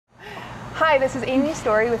Hi, this is Amy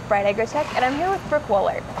Story with Bright Agrotech, and I'm here with Brooke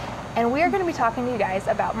Wollert, and we are going to be talking to you guys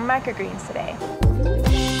about microgreens today.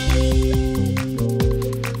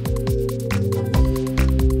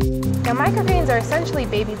 Now, microgreens are essentially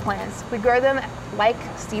baby plants. We grow them like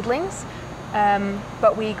seedlings,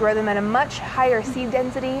 but we grow them at a much higher seed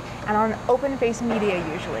density and on open-face media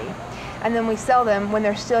usually. And then we sell them when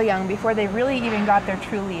they're still young, before they really even got their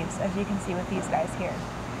true leaves, as you can see with these guys here.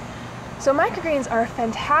 So microgreens are a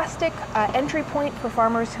fantastic entry point for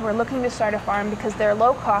farmers who are looking to start a farm because they're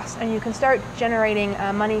low cost and you can start generating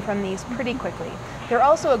money from these pretty quickly. They're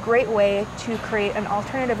also a great way to create an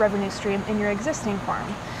alternative revenue stream in your existing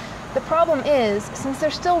farm. The problem is, since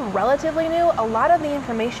they're still relatively new, a lot of the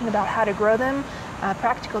information about how to grow them,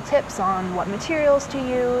 practical tips on what materials to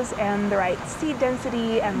use and the right seed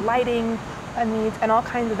density and lighting needs and all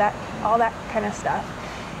that kind of stuff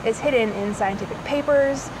is hidden in scientific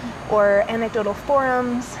papers or anecdotal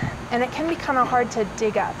forums, and it can be kind of hard to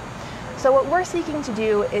dig up. So what we're seeking to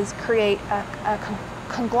do is create a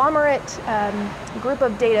conglomerate group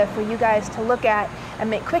of data for you guys to look at and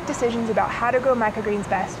make quick decisions about how to grow microgreens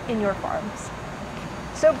best in your farms.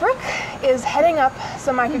 So Brooke is heading up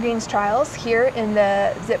some microgreens trials here in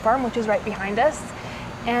the Zip Farm, which is right behind us,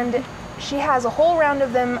 and she has a whole round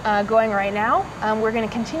of them going right now. We're going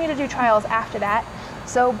to continue to do trials after that.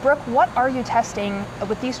 So Brooke, what are you testing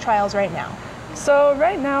with these trials right now? So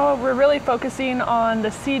right now we're really focusing on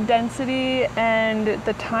the seed density and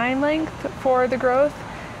the time length for the growth.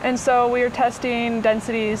 And so we are testing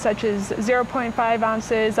densities such as 0.5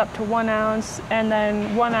 ounces up to 1 ounce, and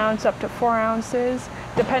then 1 ounce up to 4 ounces,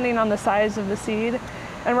 depending on the size of the seed.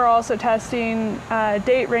 And we're also testing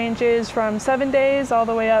date ranges from 7 days all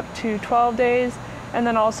the way up to 12 days, and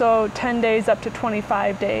then also 10 days up to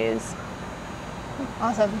 25 days.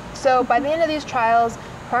 Awesome. So by the end of these trials,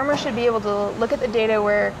 farmers should be able to look at the data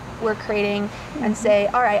we're creating and say,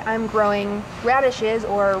 all right, I'm growing radishes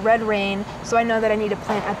or red rain, so I know that I need to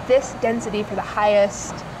plant at this density for the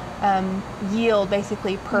highest yield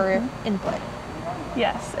basically per input.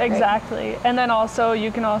 Yes, exactly. Right? And then also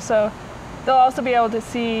they'll also be able to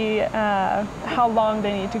see how long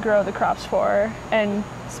they need to grow the crops for and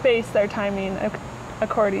space their timing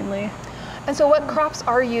accordingly. And so what crops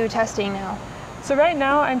are you testing now? So right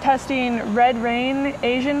now I'm testing Red Rain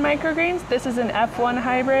Asian microgreens. This is an F1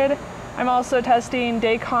 hybrid. I'm also testing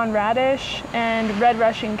Daikon radish and Red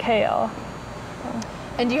Russian kale.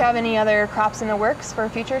 And do you have any other crops in the works for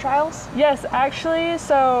future trials? Yes, actually,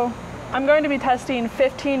 so I'm going to be testing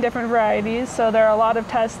 15 different varieties, so there are a lot of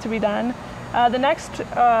tests to be done. The next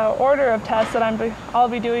order of tests that I'll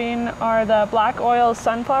be doing are the black oil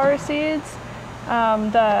sunflower seeds,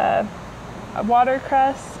 the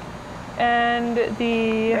watercress, and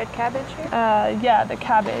the red cabbage here? Yeah, the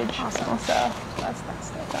cabbage. Awesome. Also. That's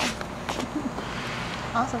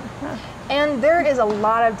stuff. Awesome. Yeah. And there is a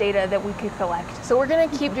lot of data that we could collect. So we're going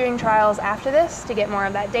to keep doing trials after this to get more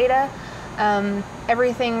of that data.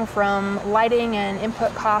 Everything from lighting and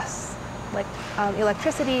input costs, like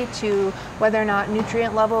electricity, to whether or not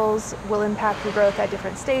nutrient levels will impact the growth at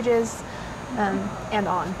different stages, and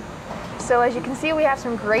on. So as you can see, we have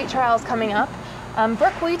some great trials coming up.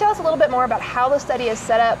 Brooke, will you tell us a little bit more about how the study is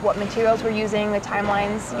set up, what materials we're using, the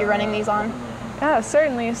timelines you're running these on? Yeah,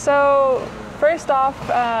 certainly. So first off,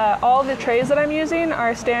 all the trays that I'm using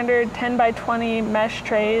are standard 10 by 20 mesh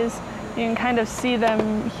trays. You can kind of see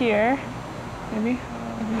them here, maybe.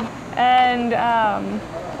 And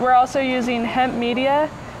we're also using hemp media.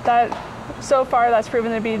 So far that's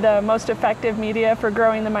proven to be the most effective media for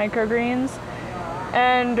growing the microgreens.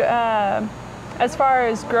 And as far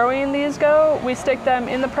as growing these go, we stick them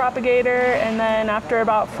in the propagator, and then after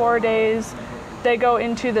about 4 days, they go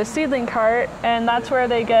into the seedling cart, and that's where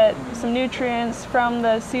they get some nutrients from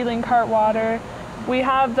the seedling cart water. We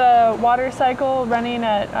have the water cycle running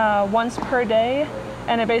at once per day,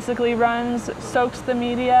 and it basically soaks the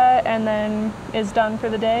media, and then is done for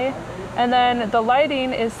the day. And then the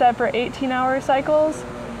lighting is set for 18-hour cycles,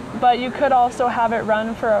 but you could also have it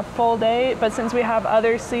run for a full day, but since we have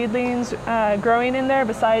other seedlings growing in there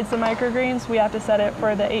besides the microgreens, we have to set it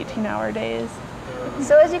for the 18-hour days.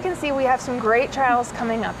 So as you can see, we have some great trials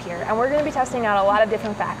coming up here, and we're going to be testing out a lot of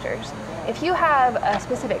different factors. If you have a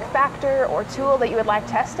specific factor or tool that you would like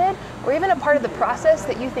tested, or even a part of the process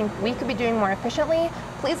that you think we could be doing more efficiently,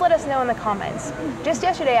 please let us know in the comments. Just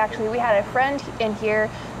yesterday, actually, we had a friend in here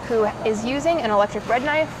who is using an electric bread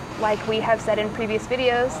knife, like we have said in previous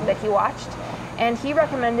videos that he watched, and he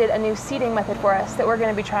recommended a new seeding method for us that we're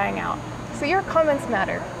going to be trying out. So your comments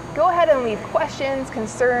matter. Go ahead and leave questions,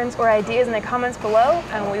 concerns, or ideas in the comments below,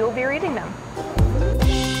 and we will be reading them.